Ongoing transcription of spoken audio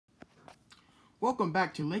Welcome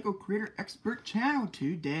back to Lego Creator Expert Channel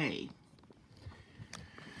today.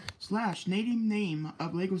 / native name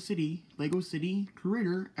of Lego City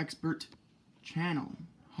Creator Expert Channel,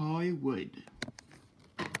 Hollywood.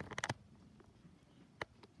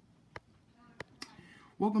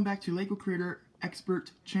 Welcome back to Lego Creator Expert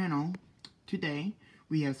Channel. Today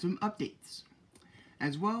we have some updates.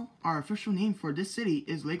 As well, our official name for this city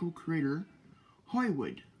is Lego Creator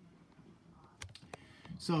Hollywood.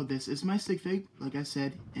 So this is my stick fig, like I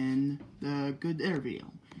said in the Good Air video.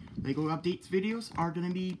 Lego updates videos are going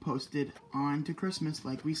to be posted on to Christmas,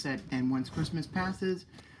 like we said. And once Christmas passes,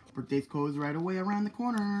 birthdays close right away around the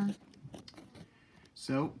corner.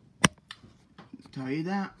 So, I'll tell you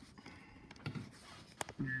that.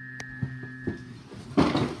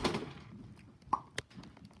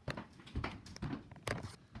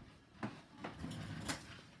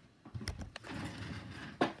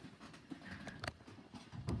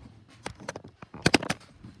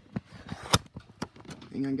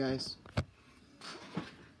 Hang on, guys.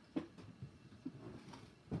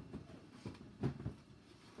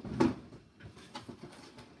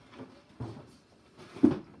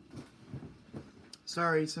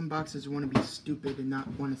 Sorry, some boxes want to be stupid and not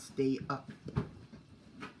want to stay up.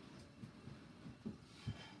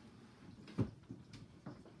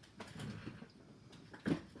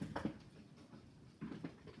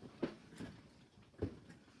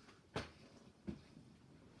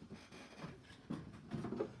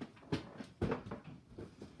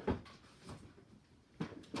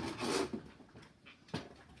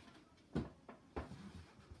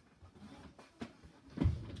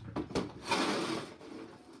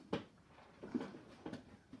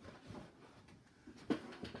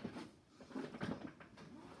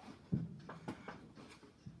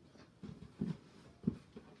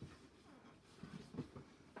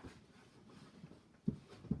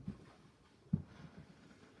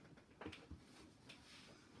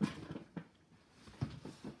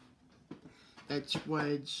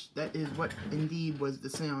 That is what indeed was the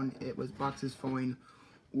sound. It was boxes falling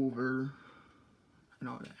over and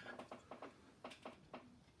all that.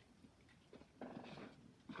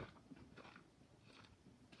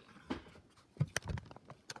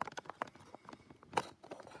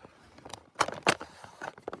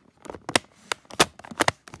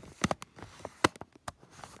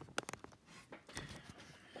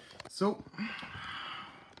 So,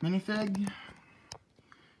 minifig.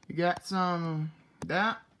 You got some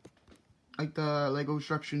that, like the Lego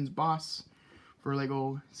Instructions boss for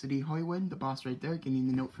Lego City Hollywood. The boss right there, getting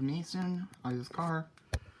the note from me soon out of his car.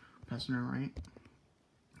 Passing her right.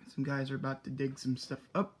 Some guys are about to dig some stuff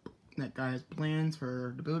up. That guy has plans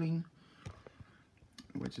for the building,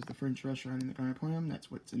 which is the French restaurant in the corner plan.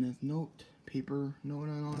 That's what's in his note, paper note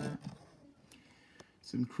and all that.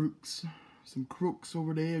 Some crooks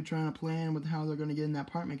over there trying to plan with how they're going to get in that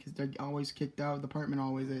apartment because they're always kicked out of the apartment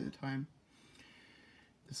always at the time.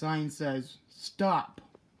 The sign says, "Stop!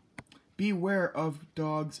 Beware of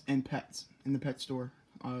dogs and pets" in the pet store.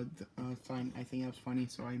 Sign. I think that was funny,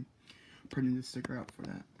 so I printed the sticker out for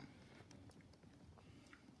that.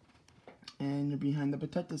 And behind the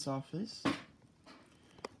protector's office,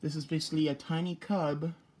 this is basically a tiny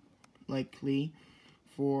cub, likely,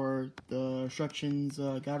 for the instructions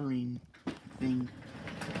gathering thing.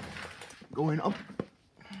 Going up,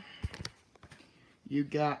 you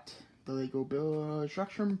got the Lego build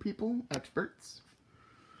instruction people, experts.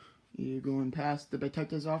 You're going past the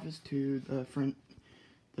detective's office to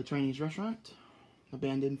the Chinese restaurant,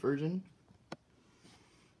 abandoned version.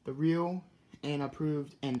 The real and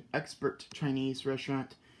approved and expert Chinese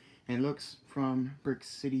restaurant, and looks from Brick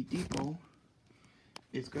City Depot,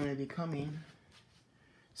 is going to be coming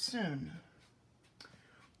soon.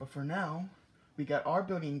 But for now, we got our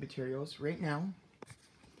building materials right now.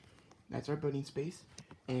 That's our building space.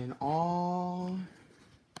 And all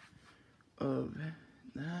of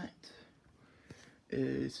that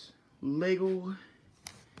is Lego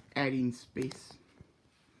adding space.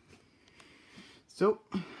 So,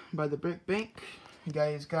 by the brick bank, you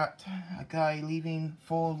guys got a guy leaving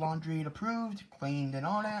full laundry approved, cleaned and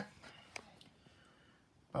all that.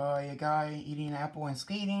 By a guy eating an apple and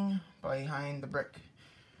skating behind the brick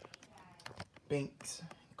bank's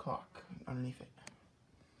clock underneath it.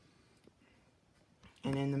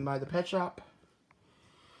 And then by the pet shop,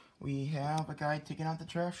 we have a guy taking out the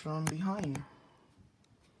trash from behind.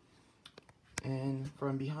 And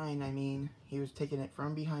from behind, I mean, he was taking it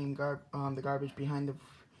from behind the garbage behind the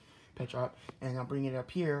pet shop, and I'll bring it up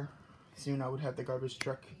here. Soon I would have the garbage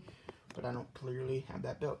truck, but I don't clearly have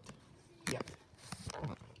that built yet.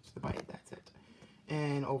 Just to buy it, that's it.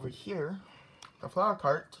 And over here, the flower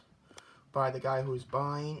cart by the guy who's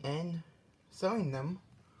buying and selling them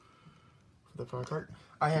for the flower cart.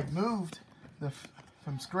 I have moved the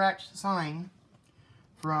from scratch sign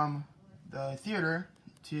from the theater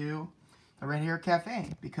to the Red Hair Cafe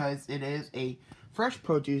because it is a fresh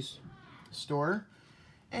produce store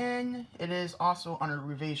and it is also under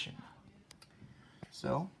renovation.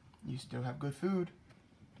 So you still have good food.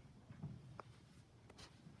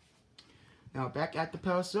 Now back at the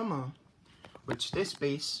Palisoma, which this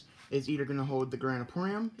space is either going to hold the Grand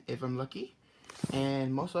Emporium if I'm lucky,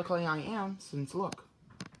 and most likely I am, since look,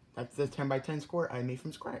 that's the 10 by 10 square I made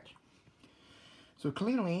from scratch. So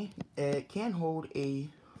clearly it can hold a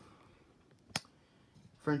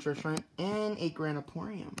French restaurant and a Grand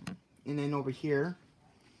Emporium. And then over here,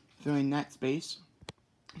 filling that space,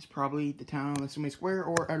 is probably the town of Lissome Square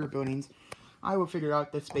or other buildings. I will figure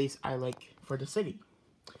out the space I like for the city.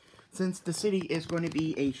 Since the city is going to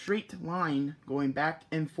be a straight line going back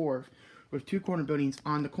and forth with two corner buildings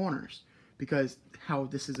on the corners. Because how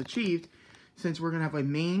this is achieved, since we're going to have a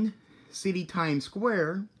main city Times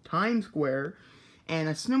Square, and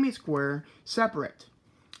a Snowy Square separate,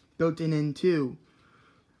 built into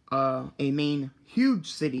a main huge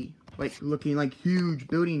city, like looking like huge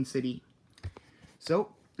building city.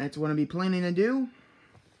 So that's what I'll be planning to do.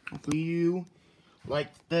 Hopefully you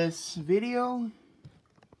liked this video.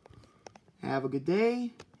 Have a good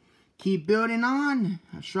day. Keep building on.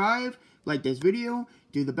 Strive. Like this video.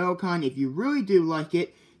 Do the bell icon if you really do like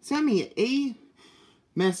it. Send me a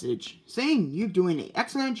message saying you're doing an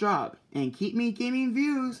excellent job. And keep me giving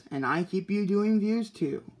views. And I keep you doing views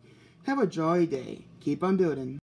too. Have a jolly day. Keep on building.